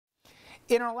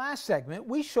In our last segment,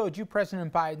 we showed you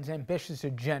President Biden's ambitious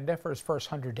agenda for his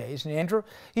first 100 days. And Andrew,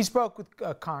 he spoke with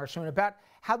Congressman about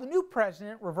how the new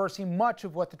president reversing much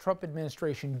of what the Trump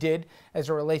administration did as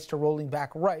it relates to rolling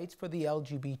back rights for the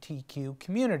LGBTQ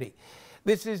community.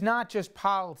 This is not just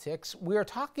politics. We are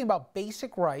talking about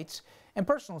basic rights and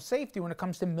personal safety when it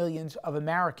comes to millions of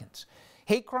Americans.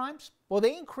 Hate crimes? Well,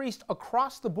 they increased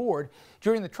across the board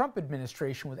during the Trump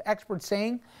administration, with experts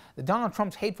saying that Donald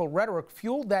Trump's hateful rhetoric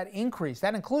fueled that increase.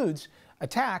 That includes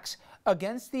attacks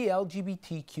against the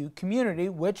LGBTQ community,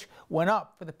 which went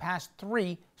up for the past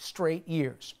 3 straight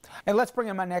years. And let's bring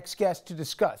in my next guest to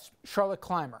discuss. Charlotte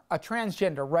Clymer, a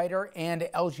transgender writer and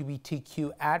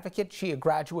LGBTQ advocate. She a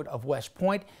graduate of West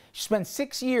Point. She spent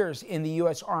 6 years in the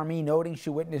U.S. Army, noting she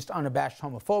witnessed unabashed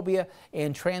homophobia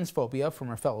and transphobia from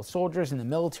her fellow soldiers in the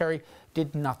military,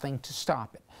 did nothing to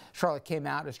stop it. Charlotte came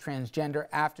out as transgender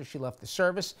after she left the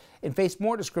service and faced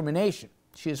more discrimination.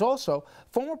 She is also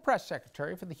former press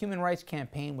secretary for the Human Rights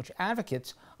Campaign, which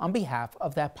advocates on behalf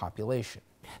of that population.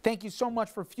 Thank you so much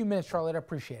for a few minutes, Charlotte. I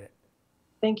appreciate it.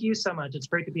 Thank you so much. It's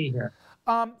great to be here.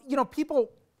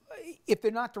 People, if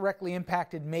they're not directly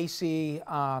impacted, may see,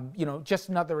 just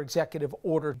another executive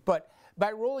order. But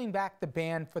by rolling back the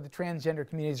ban for the transgender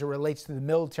community as it relates to the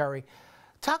military,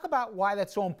 talk about why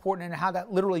that's so important and how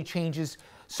that literally changes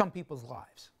some people's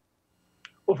lives.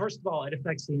 Well, first of all, it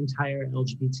affects the entire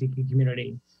LGBTQ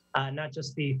community, not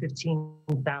just the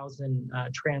 15,000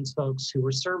 trans folks who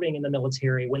were serving in the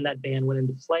military when that ban went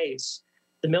into place.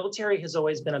 The military has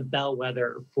always been a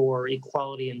bellwether for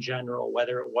equality in general,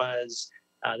 whether it was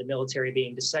the military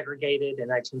being desegregated in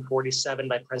 1947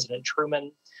 by President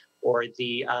Truman, or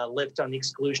the lift on the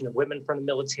exclusion of women from the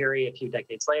military a few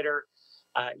decades later.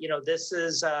 This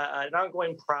is an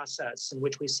ongoing process in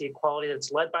which we see equality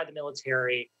that's led by the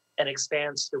military and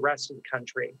expands to the rest of the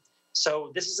country.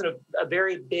 So this is a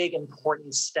very big,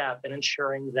 important step in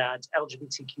ensuring that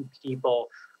LGBTQ people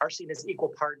are seen as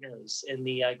equal partners in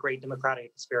the great democratic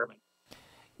experiment.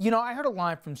 I heard a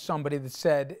line from somebody that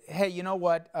said, hey, you know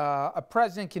what, a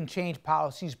president can change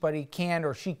policies, but he can't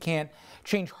or she can't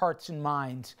change hearts and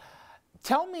minds.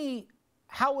 Tell me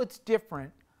how it's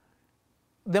different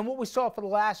than what we saw for the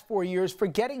last 4 years,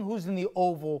 forgetting who's in the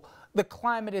Oval, the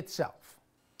climate itself.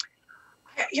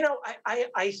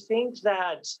 I think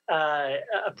that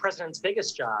a president's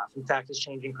biggest job, in fact, is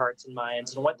changing hearts and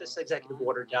minds. And what this executive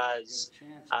order does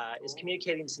is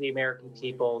communicating to the American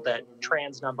people that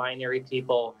trans, non-binary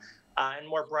people, and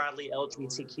more broadly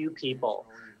LGBTQ people,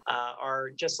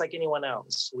 are just like anyone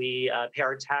else. We pay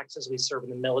our taxes, we serve in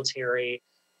the military,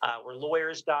 we're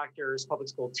lawyers, doctors, public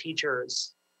school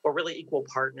teachers. We're really equal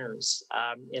partners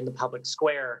in the public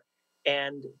square.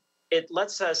 And it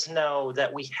lets us know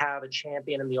that we have a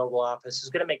champion in the Oval Office who's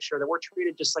going to make sure that we're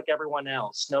treated just like everyone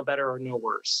else, no better or no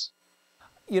worse.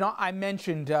 I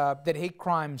mentioned that hate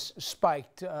crimes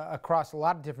spiked across a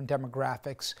lot of different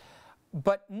demographics,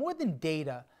 but more than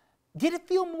data, did it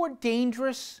feel more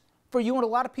dangerous for you and a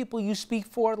lot of people you speak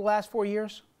for the last 4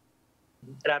 years?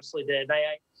 It absolutely did.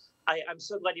 I'm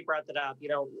so glad you brought that up.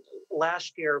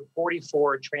 Last year,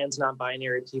 44 trans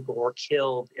non-binary people were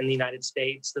killed in the United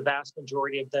States. The vast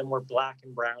majority of them were Black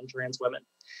and brown trans women.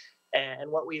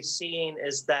 And what we've seen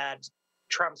is that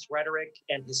Trump's rhetoric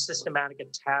and his systematic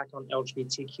attack on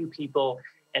LGBTQ people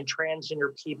and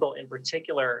transgender people in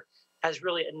particular has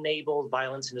really enabled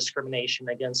violence and discrimination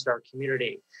against our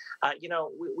community.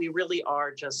 We really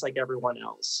are just like everyone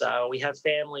else. We have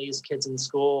families, kids in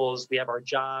schools, we have our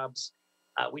jobs.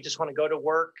 We just want to go to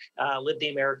work, live the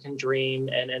American dream,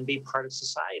 and be part of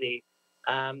society.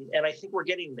 And I think we're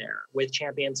getting there with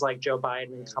champions like Joe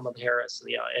Biden and Kamala Harris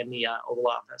in the Oval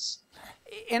Office.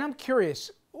 And I'm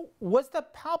curious, was the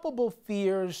palpable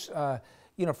fears,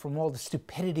 from all the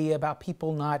stupidity about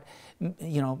people not,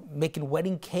 making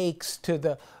wedding cakes to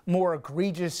the more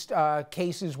egregious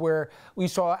cases where we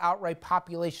saw outright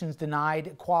populations denied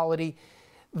equality,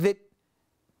 that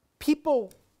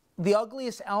people, the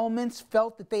ugliest elements,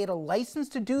 felt that they had a license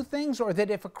to do things, or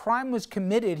that if a crime was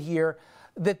committed here,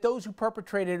 that those who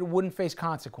perpetrated it wouldn't face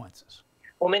consequences?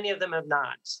 Well, many of them have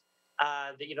not.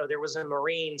 There was a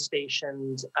Marine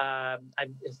stationed,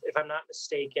 if I'm not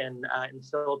mistaken, in the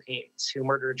Philippines who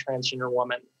murdered a transgender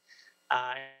woman,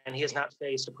 and he has not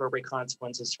faced appropriate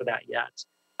consequences for that yet.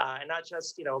 And not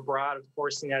just, abroad, of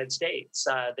course, in the United States.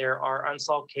 There are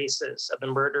unsolved cases of the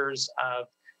murders of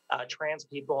trans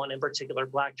people, and in particular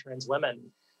Black trans women,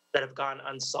 that have gone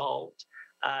unsolved.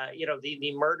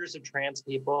 The murders of trans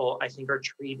people, I think,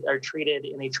 are treated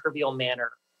in a trivial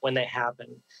manner when they happen.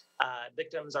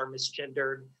 Victims are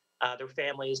misgendered. Their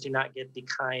families do not get the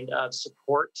kind of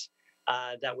support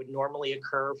that would normally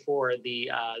occur for the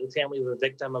family of a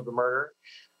victim of a murder.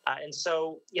 And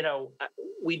so,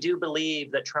 we do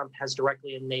believe that Trump has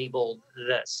directly enabled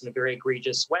this in a very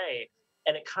egregious way.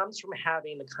 And it comes from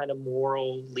having the kind of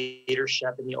moral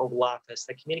leadership in the Oval Office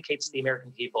that communicates to the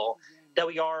American people that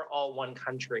we are all one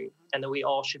country and that we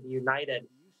all should be united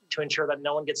to ensure that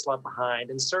no one gets left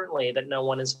behind, and certainly that no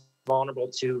one is vulnerable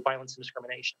to violence and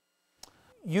discrimination.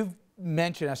 You've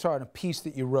mentioned, I saw in a piece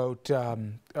that you wrote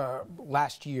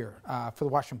last year for the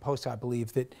Washington Post, I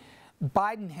believe, that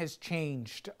Biden has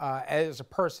changed as a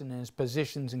person in his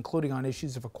positions, including on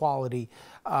issues of equality,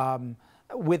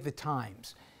 with the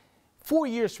times. 4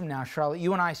 years from now, Charlotte,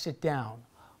 you and I sit down.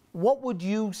 What would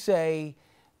you say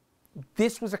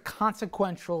this was a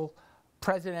consequential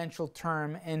presidential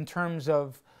term in terms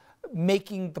of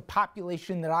making the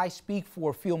population that I speak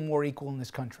for feel more equal in this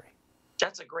country?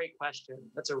 That's a great question.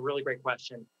 That's a really great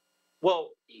question. Well,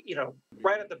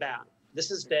 right at the bat, this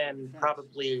has been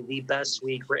probably the best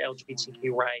week for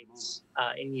LGBTQ rights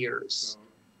in years.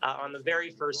 On the very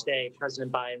first day,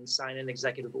 President Biden signed an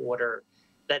executive order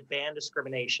that banned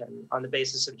discrimination on the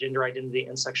basis of gender identity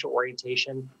and sexual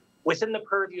orientation within the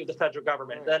purview of the federal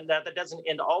government. That doesn't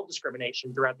end all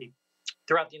discrimination throughout the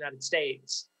United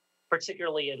States,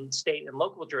 particularly in state and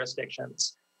local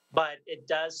jurisdictions. But it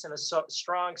does send a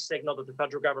strong signal that the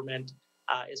federal government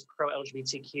is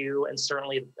pro-LGBTQ, and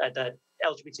certainly that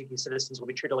LGBTQ citizens will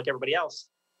be treated like everybody else.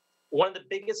 One of the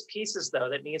biggest pieces, though,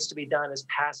 that needs to be done is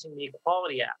passing the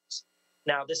Equality Act.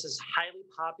 Now, this is highly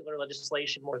popular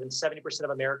legislation. More than 70%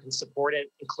 of Americans support it,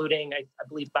 including, I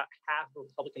believe, about half of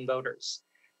Republican voters.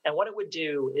 And what it would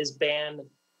do is ban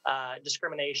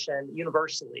discrimination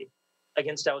universally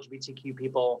against LGBTQ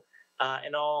people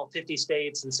in all 50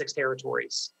 states and 6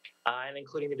 territories, and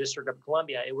including the District of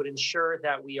Columbia. It would ensure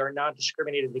that we are not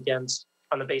discriminated against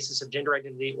on the basis of gender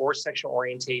identity or sexual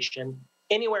orientation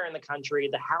anywhere in the country.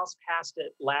 The House passed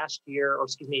it last year,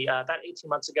 about 18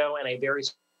 months ago, in a very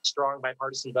strong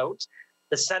bipartisan vote.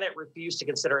 The Senate refused to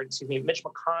consider it. Mitch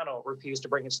McConnell refused to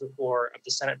bring it to the floor of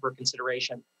the Senate for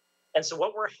consideration. And so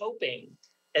what we're hoping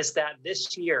is that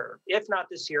this year, if not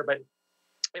this year,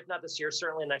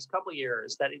 certainly in the next couple of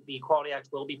years, that the Equality Act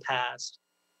will be passed.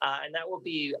 And that will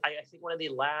be, I think, one of the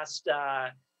last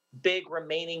big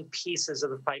remaining pieces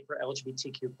of the fight for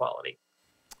LGBTQ equality.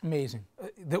 Amazing.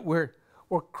 That we're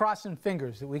crossing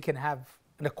fingers that we can have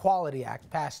an Equality Act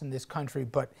passed in this country,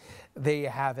 but there you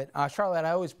have it. Charlotte,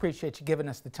 I always appreciate you giving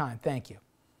us the time. Thank you.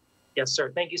 Yes,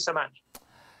 sir. Thank you so much.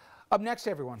 Up next,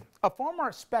 everyone, a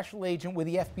former special agent with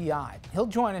the FBI. He'll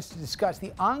join us to discuss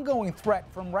the ongoing threat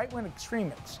from right-wing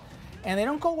extremists. And they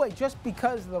don't go away just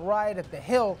because the riot at the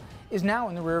Hill is now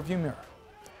in the rearview mirror.